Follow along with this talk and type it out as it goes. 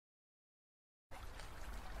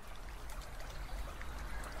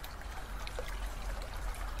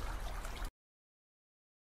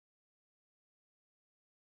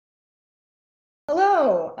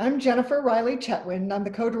Hello, I'm Jennifer Riley-Chetwynd. I'm the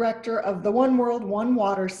co-director of the One World, One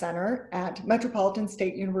Water Center at Metropolitan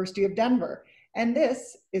State University of Denver. And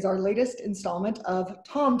this is our latest installment of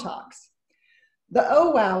TomTalks. The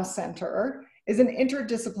OWOW Center is an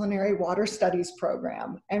interdisciplinary water studies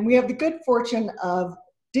program, and we have the good fortune of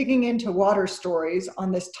digging into water stories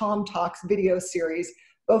on this TomTalks video series,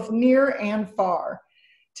 both near and far.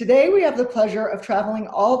 Today, we have the pleasure of traveling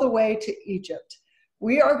all the way to Egypt.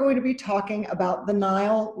 We are going to be talking about the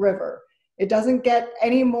Nile River. It doesn't get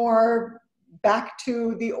any more back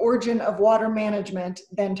to the origin of water management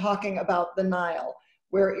than talking about the Nile,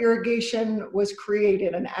 where irrigation was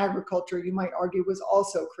created and agriculture, you might argue, was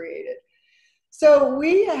also created. So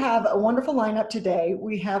we have a wonderful lineup today.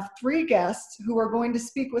 We have three guests who are going to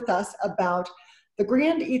speak with us about the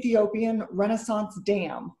Grand Ethiopian Renaissance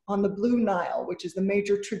Dam on the Blue Nile, which is the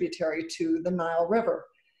major tributary to the Nile River.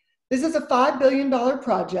 This is a $5 billion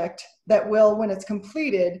project that will, when it's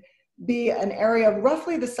completed, be an area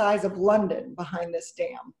roughly the size of London behind this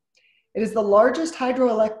dam. It is the largest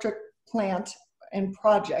hydroelectric plant and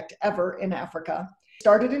project ever in Africa. It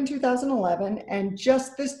started in 2011, and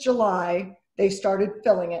just this July, they started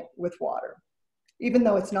filling it with water, even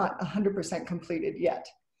though it's not 100% completed yet.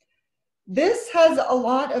 This has a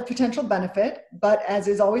lot of potential benefit, but as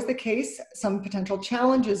is always the case, some potential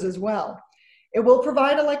challenges as well. It will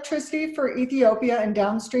provide electricity for Ethiopia and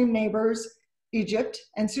downstream neighbors, Egypt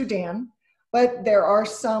and Sudan, but there are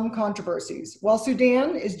some controversies. While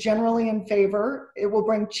Sudan is generally in favor, it will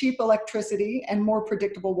bring cheap electricity and more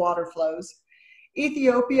predictable water flows.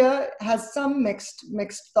 Ethiopia has some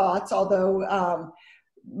mixed thoughts, although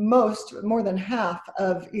more than half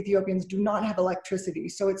of Ethiopians do not have electricity,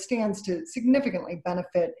 so it stands to significantly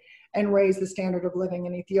benefit and raise the standard of living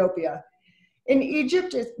in Ethiopia. In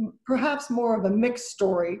Egypt, it's perhaps more of a mixed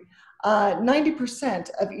story.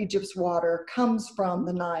 90% of Egypt's water comes from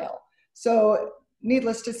the Nile. So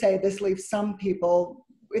needless to say, this leaves some people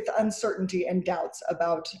with uncertainty and doubts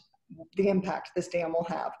about the impact this dam will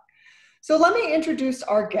have. So let me introduce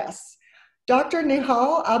our guests. Dr.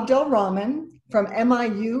 Nihal Abdelrahman from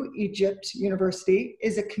MIU Egypt University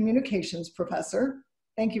is a communications professor.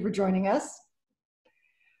 Thank you for joining us.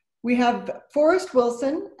 We have Forrest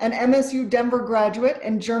Wilson, an MSU Denver graduate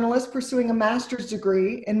and journalist pursuing a master's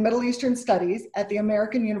degree in Middle Eastern Studies at the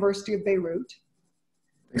American University of Beirut.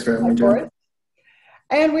 Thanks for having me, Jen.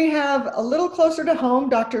 And we have a little closer to home,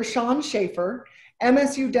 Dr. Sean Schaefer,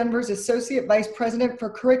 MSU Denver's Associate Vice President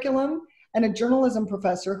for Curriculum and a journalism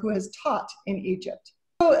professor who has taught in Egypt.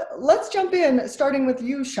 So let's jump in, starting with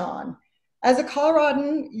you, Sean. As a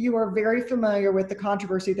Coloradan, you are very familiar with the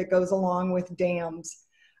controversy that goes along with dams.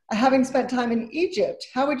 Having spent time in Egypt,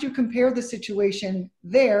 how would you compare the situation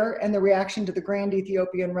there and the reaction to the Grand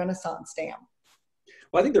Ethiopian Renaissance Dam?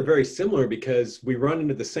 Well, I think they're very similar because we run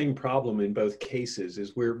into the same problem in both cases.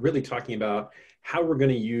 Is we're really talking about how we're going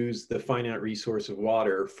to use the finite resource of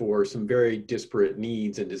water for some very disparate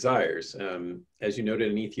needs and desires. As you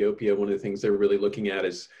noted in Ethiopia, one of the things they're really looking at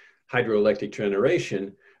is hydroelectric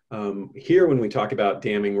generation. Here, when we talk about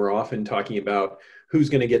damming, we're often talking about who's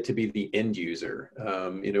going to get to be the end user.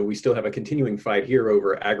 We still have a continuing fight here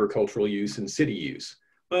over agricultural use and city use.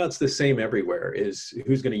 Well, it's the same everywhere, is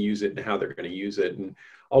who's going to use it and how they're going to use it. And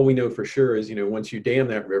all we know for sure is, once you dam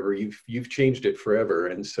that river, you've changed it forever.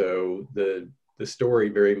 And so the story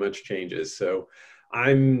very much changes. So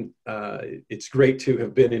it's great to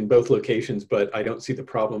have been in both locations, but I don't see the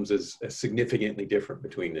problems as significantly different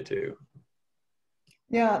between the two.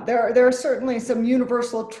 Yeah, there are certainly some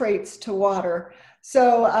universal traits to water.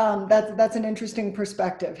 So that's an interesting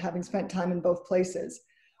perspective, having spent time in both places.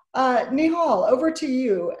 Nihal, over to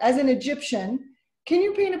you. As an Egyptian, can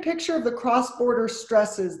you paint a picture of the cross-border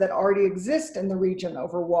stresses that already exist in the region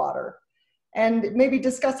over water? And maybe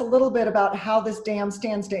discuss a little bit about how this dam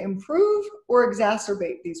stands to improve or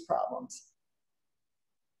exacerbate these problems.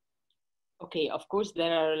 Okay, of course,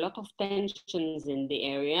 there are a lot of tensions in the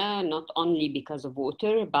area, not only because of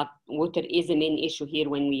water, but water is a main issue here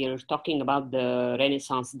when we are talking about the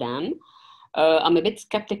Renaissance Dam. I'm a bit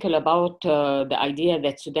skeptical about the idea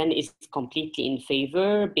that Sudan is completely in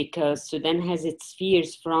favor, because Sudan has its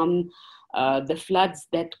fears from the floods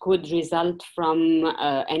that could result from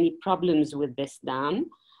any problems with this dam.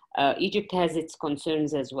 Egypt has its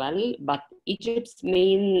concerns as well, but Egypt's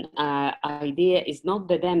main idea is not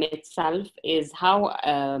the dam itself, is how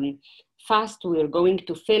fast we're going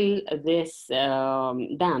to fill this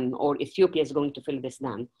dam, or Ethiopia is going to fill this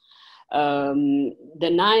dam. The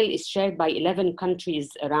Nile is shared by 11 countries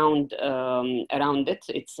around it.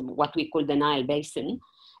 It's what we call the Nile Basin.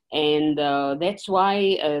 And that's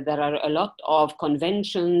why there are a lot of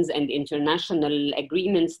conventions and international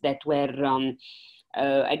agreements that were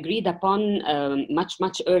agreed upon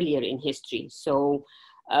much earlier in history. So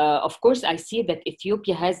of course, I see that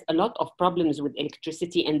Ethiopia has a lot of problems with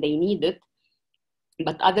electricity and they need it,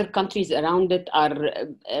 but other countries around it are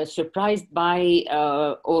surprised by,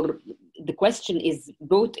 or the question is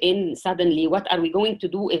brought in suddenly, what are we going to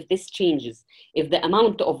do if this changes? If the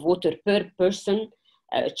amount of water per person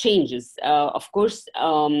changes. Of course,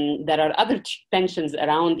 there are other tensions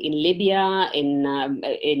around in Libya,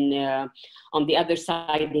 on the other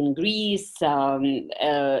side in Greece,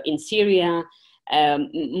 in Syria.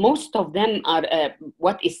 Most of them are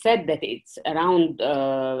what is said that it's around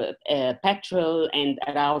petrol and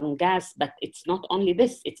around gas, but it's not only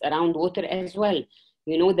this, it's around water as well.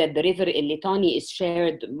 You know that the river El Litani is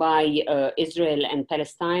shared by Israel and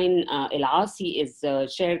Palestine. El Asi is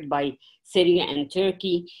shared by Syria and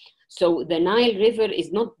Turkey. So the Nile River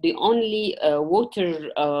is not the only water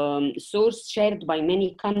source shared by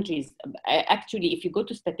many countries. Actually, if you go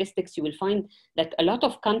to statistics, you will find that a lot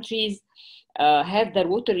of countries have their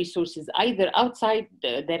water resources either outside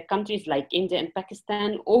their countries like India and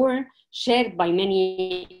Pakistan, or shared by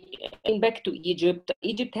many. Back to Egypt,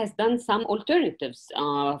 Egypt has done some alternatives,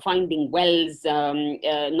 finding wells,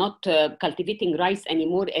 not cultivating rice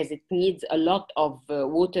anymore as it needs a lot of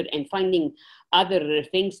water, and finding other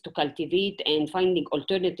things to cultivate and finding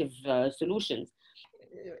alternative solutions.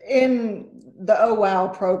 In the OWOW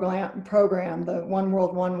program, the One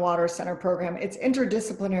World, One Water Center program, it's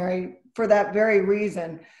interdisciplinary for that very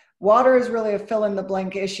reason. Water is really a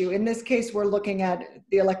fill-in-the-blank issue. In this case, we're looking at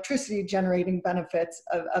the electricity generating benefits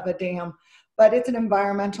of a dam, but it's an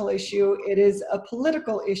environmental issue. It is a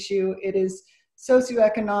political issue. It is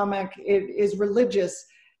socioeconomic. It is religious.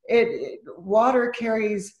 Water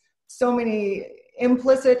carries so many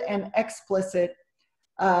implicit and explicit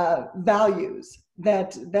values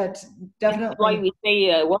that definitely. That's why we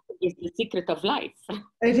say water is the secret of life.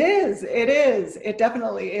 It is. It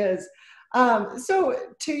definitely is. So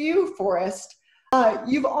to you, Forrest,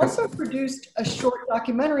 you've also produced a short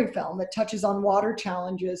documentary film that touches on water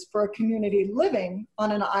challenges for a community living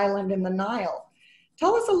on an island in the Nile.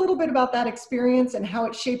 Tell us a little bit about that experience and how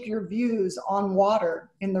it shaped your views on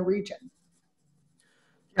water in the region.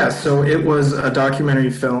 Yeah, so it was a documentary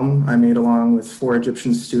film I made along with 4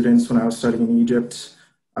 Egyptian students when I was studying in Egypt.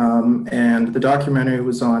 And the documentary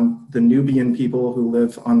was on the Nubian people who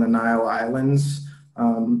live on the Nile Islands.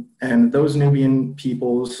 And those Nubian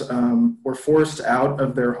peoples were forced out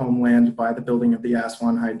of their homeland by the building of the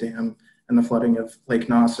Aswan High Dam and the flooding of Lake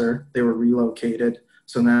Nasser. They were relocated.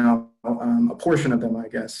 So now a portion of them, I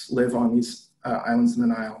guess, live on these islands in the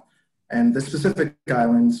Nile. And the specific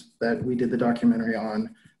islands that we did the documentary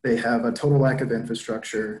on, they have a total lack of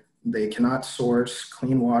infrastructure. They cannot source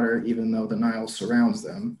clean water, even though the Nile surrounds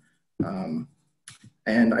them.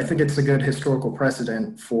 And I think it's a good historical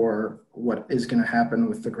precedent for what is going to happen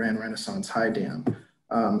with the Grand Renaissance High Dam.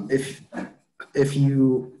 If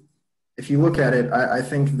you look at it, I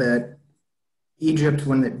think that Egypt,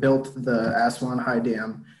 when it built the Aswan High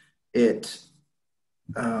Dam, it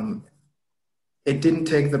didn't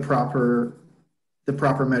take the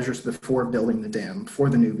proper measures before building the dam, for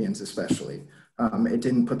the Nubians especially. It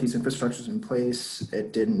didn't put these infrastructures in place.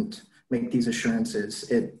 It didn't make these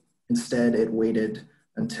assurances. Instead, it waited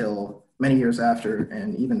until many years after,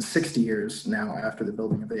 and even 60 years now after the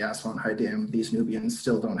building of the Aswan High Dam, these Nubians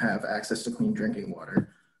still don't have access to clean drinking water.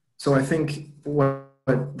 So I think what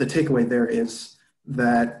the takeaway there is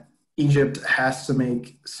that Egypt has to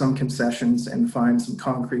make some concessions and find some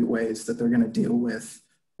concrete ways that they're going to deal with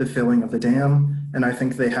the filling of the dam. And I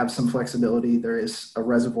think they have some flexibility. There is a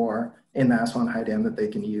reservoir in the Aswan High Dam that they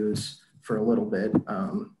can use for a little bit.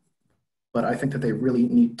 But I think that they really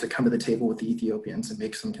need to come to the table with the Ethiopians and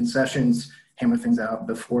make some concessions, hammer things out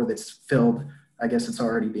before it's filled. I guess it's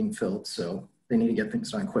already being filled, so they need to get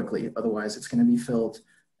things done quickly. Otherwise, it's going to be filled.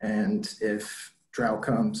 And if drought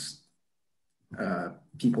comes,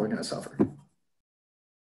 people are going to suffer.